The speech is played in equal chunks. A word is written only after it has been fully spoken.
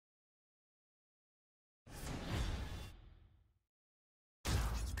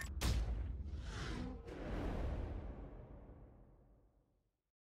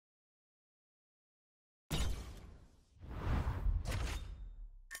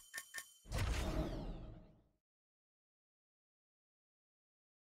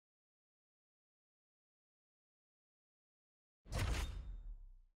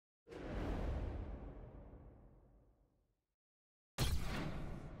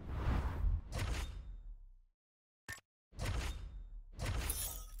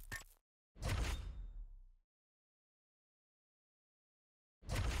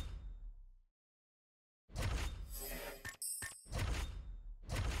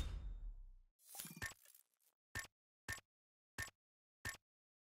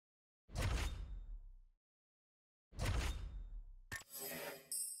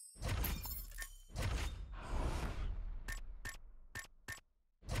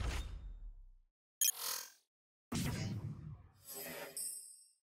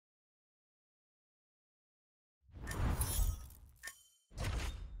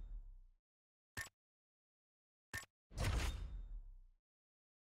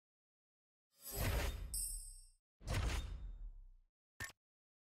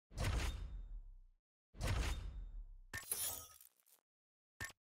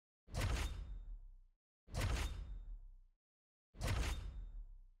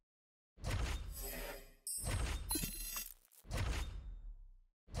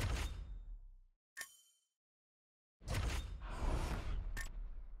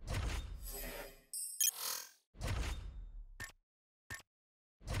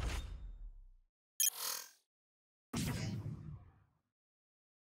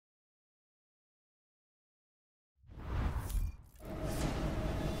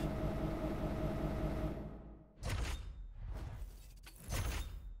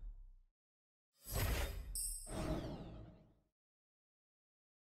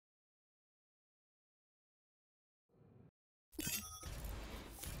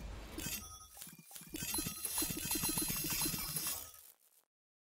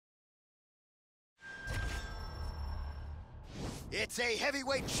It's a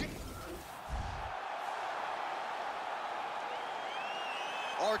heavyweight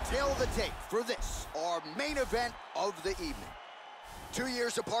Our tale of the tape for this, our main event of the evening. 2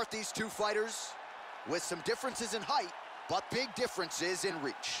 years apart, these two fighters, with some differences in height, but big differences in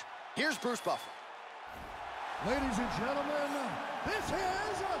reach. Here's Bruce Buffer. Ladies and gentlemen, this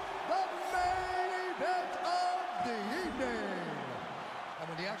is the main event of the evening. And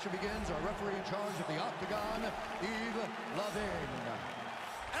when the action begins, our referee in charge of the Octagon, Yves Lavigne.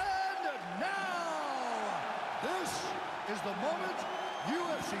 And now, this is the moment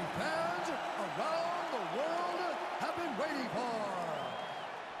UFC fans around the world have been waiting for.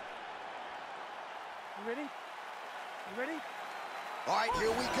 You ready? You ready? All right, here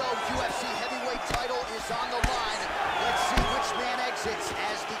we go. UFC heavyweight title is on the line. Let's see which man exits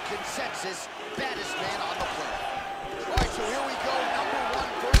as the consensus baddest man on the planet. All right, so here we go. Number one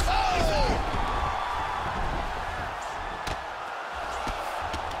versus... Oh!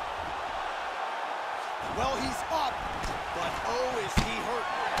 Well, he's up, but oh, is he hurt.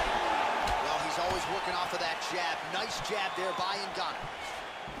 Well, he's always working off of that jab. Nice jab there by Ngannou.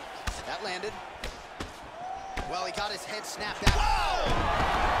 That landed. Well, he got his head snapped out. Whoa!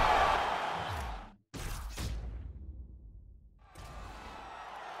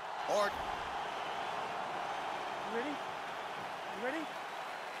 You ready? You ready?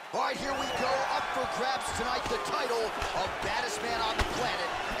 All right, here we go. Up for grabs tonight, the title of baddest man on the planet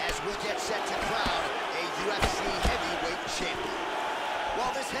as we get set to crown a UFC heavyweight champion.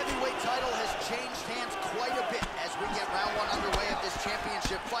 Well, this heavyweight title has changed hands quite a bit as we get round one underway of this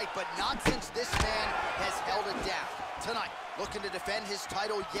championship fight, but not since this man has held it down. Tonight, looking to defend his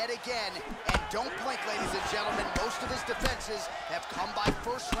title yet again, and don't blink, ladies and gentlemen, most of his defenses have come by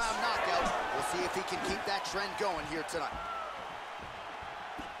first-round knockout. We'll see if he can keep that trend going here tonight.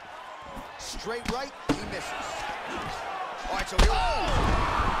 Straight right, he misses. All right, so here... Oh!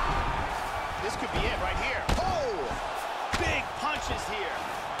 This could be it right here. Oh! Big punches here.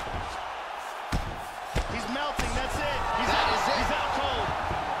 He's melting, that's it. He's out cold.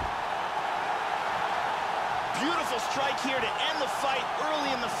 Beautiful strike here to end the fight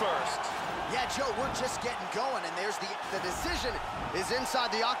early in the first. Yeah, Joe, we're just getting going, and there's the decision is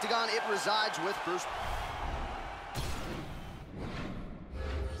inside the octagon. It resides with Bruce.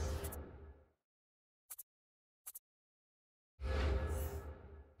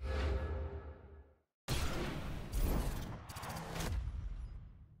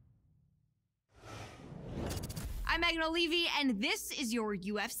 I'm Megan O'Leary, and this is your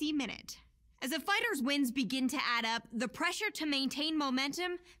UFC Minute. As a fighter's wins begin to add up, the pressure to maintain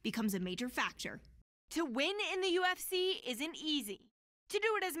momentum becomes a major factor. To win in the UFC isn't easy. To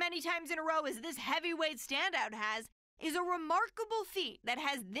do it as many times in a row as this heavyweight standout has is a remarkable feat that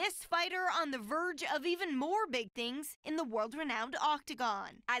has this fighter on the verge of even more big things in the world-renowned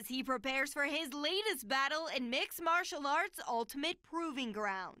octagon, as he prepares for his latest battle in mixed martial arts' ultimate proving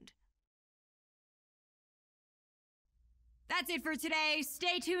ground. That's it for today.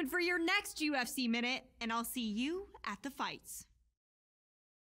 Stay tuned for your next UFC Minute, and I'll see you at the fights.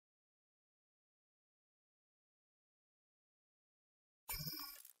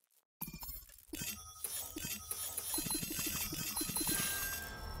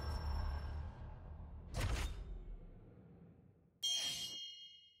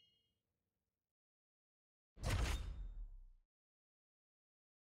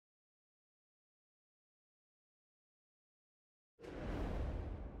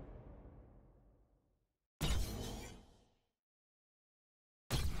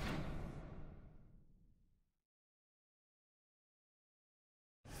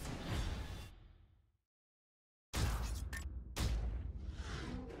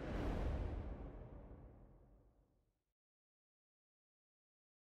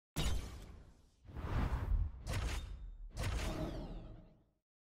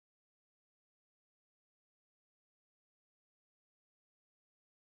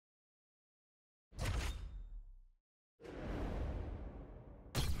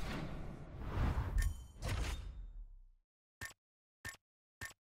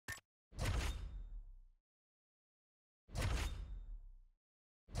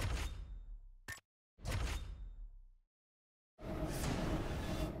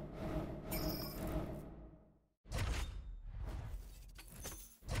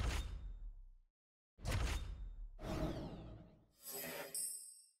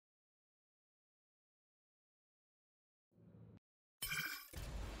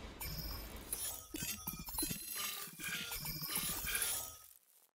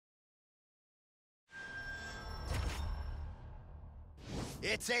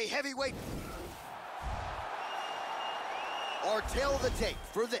 It's a heavyweight. Our tale of the tape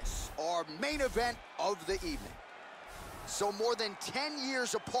for this, our main event of the evening. So more than 10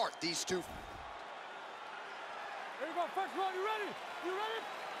 years apart, these two. Here you go, first round, you ready? You ready?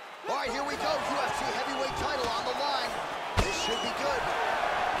 All right, here we go, UFC heavyweight title on the line. This should be good.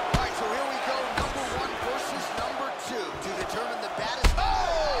 All right, so here we go, number 1 versus number 2 to determine the baddest.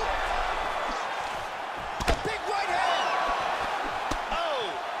 Oh! A big right hand! Oh!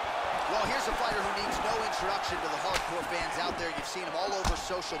 Well, here's a fighter who needs no introduction to the hardcore fans out there. You've seen him all over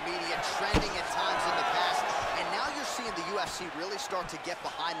social media, trending at times in the past. And now you're seeing the UFC really start to get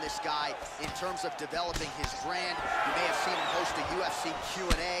behind this guy in terms of developing his brand. You may have seen him host a UFC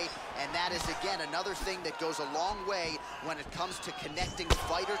Q&A, and that is, again, another thing that goes a long way when it comes to connecting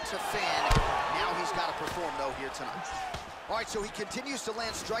fighter to fan. Now he's got to perform, though, here tonight. All right, so he continues to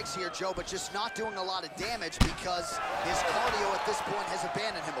land strikes here, Joe, but just not doing a lot of damage because his cardio at this point has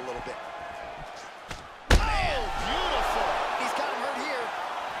abandoned him a little bit. Man, beautiful! He's got him hurt here.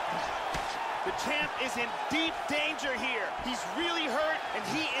 The champ is in deep danger here. He's really hurt, and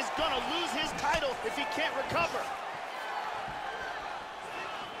he is gonna lose his title if he can't recover.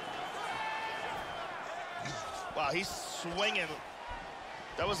 Wow, he's swinging.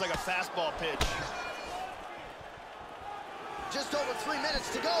 That was like a fastball pitch. Just over 3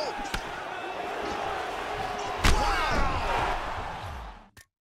 minutes to go.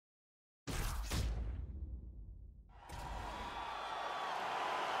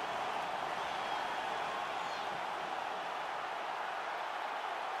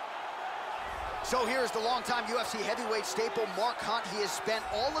 So here's the longtime UFC heavyweight staple, Mark Hunt. He has spent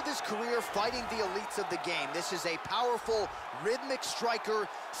all of his career fighting the elites of the game. This is a powerful, rhythmic striker,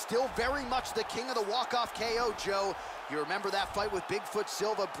 still very much the king of the walk-off KO, Joe. You remember that fight with Bigfoot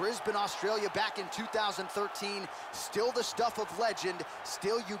Silva, Brisbane, Australia, back in 2013. Still the stuff of legend,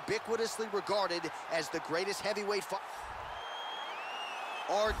 still ubiquitously regarded as the greatest heavyweight fighter.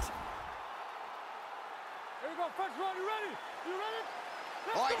 Here you go, first round, you ready? You ready?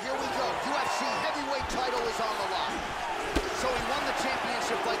 All right, here we go. UFC heavyweight title is on the line. So he won the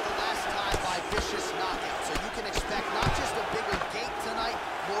championship fight the last time by vicious knockout. So you can expect not just a bigger gate tonight,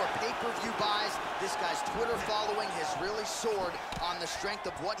 more pay-per-view buys. This guy's Twitter following has really soared on the strength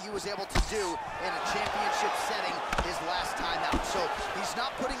of what he was able to do in a championship setting his last time out. So he's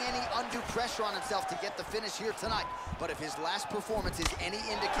not putting any undue pressure on himself to get the finish here tonight. But if his last performance is any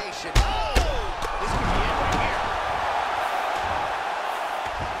indication, This could be it right here.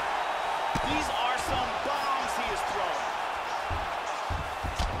 These are some bombs he is throwing.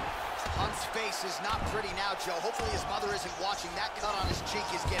 Hunt's face is not pretty now, Joe. Hopefully his mother isn't watching. That cut on his cheek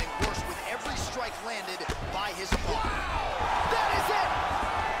is getting worse with every strike landed by his opponent. Wow! That is it!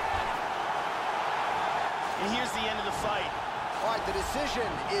 And here's the end of the fight. All right, the decision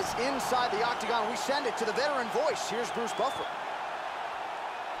is inside the octagon. We send it to the veteran voice. Here's Bruce Buffer.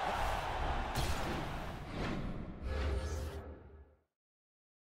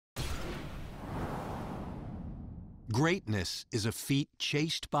 Greatness is a feat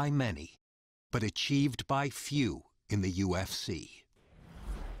chased by many, but achieved by few in the UFC.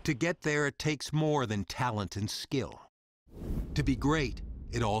 To get there, it takes more than talent and skill. To be great,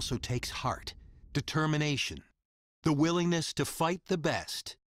 it also takes heart, determination, the willingness to fight the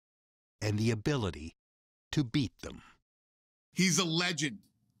best, and the ability to beat them. He's a legend,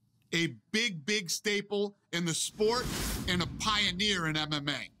 a big staple in the sport, and a pioneer in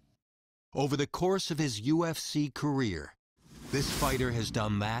MMA. Over the course of his UFC career, this fighter has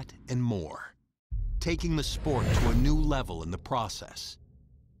done that and more, taking the sport to a new level in the process.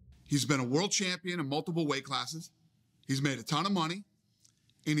 He's been a world champion in multiple weight classes. He's made a ton of money,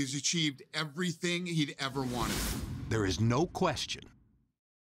 and he's achieved everything he'd ever wanted. There is no question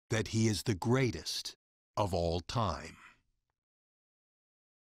that he is the greatest of all time.